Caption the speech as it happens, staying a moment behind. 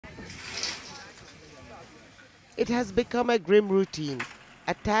It has become a grim routine,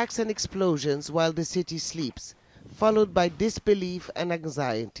 attacks and explosions while the city sleeps, followed by disbelief and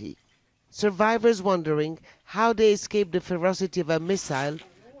anxiety. Survivors wondering how they escaped the ferocity of a missile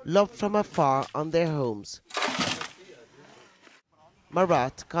lobbed from afar on their homes.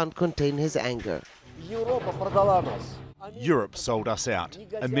 Marat can't contain his anger. Europe sold us out.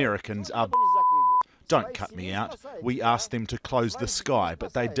 Americans are... Don't cut me out. We asked them to close the sky,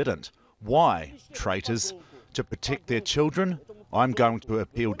 but they didn't. Why, traitors? To protect their children? I'm going to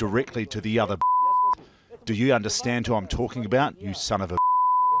appeal directly to the other... Do you understand who I'm talking about, you son of a...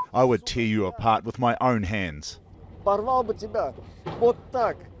 I would tear you apart with my own hands.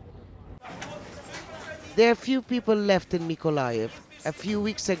 There are few people left in Mykolaiv. A few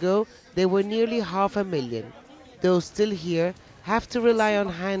weeks ago, there were nearly 500,000. Those still here have to rely on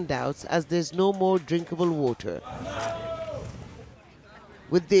handouts as there's no more drinkable water.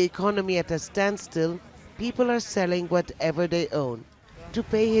 With the economy at a standstill, people are selling whatever they own to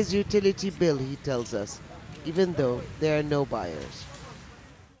pay his utility bill, he tells us, even though there are no buyers.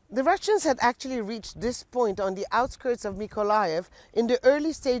 The Russians had actually reached this point on the outskirts of Mykolaiv in the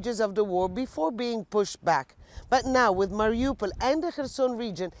early stages of the war before being pushed back. But now, with Mariupol and the Kherson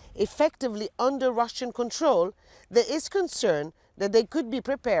region effectively under Russian control, there is concern that they could be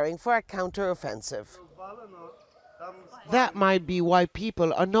preparing for a counter-offensive. That might be why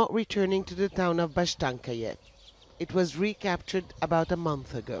people are not returning to the town of Bashtanka yet. It was recaptured about a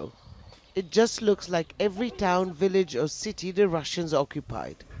month ago. It just looks like every town, village or city the Russians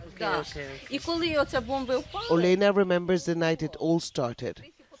occupied. Olena remembers the night it all started.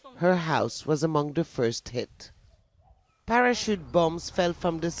 Her house was among the first hit. Parachute bombs fell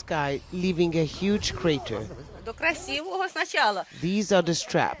from the sky, leaving a huge crater. These are the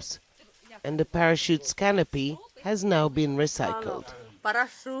straps, and the parachute's canopy has now been recycled.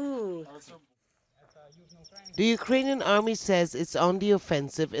 The Ukrainian army says it's on the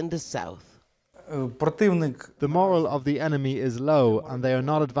offensive in the south. The morale of the enemy is low and they are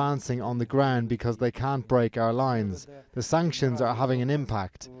not advancing on the ground because they can't break our lines. The sanctions are having an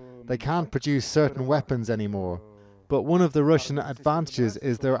impact. They can't produce certain weapons anymore. But one of the Russian advantages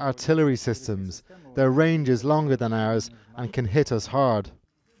is their artillery systems. Their range is longer than ours and can hit us hard.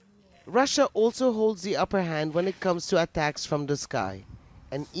 Russia also holds the upper hand when it comes to attacks from the sky.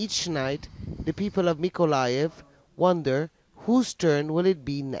 And each night, the people of Mykolaiv wonder whose turn will it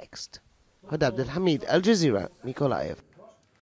be next. Hoda, Abdel-Hamid, Al Jazeera, Mykolaiv.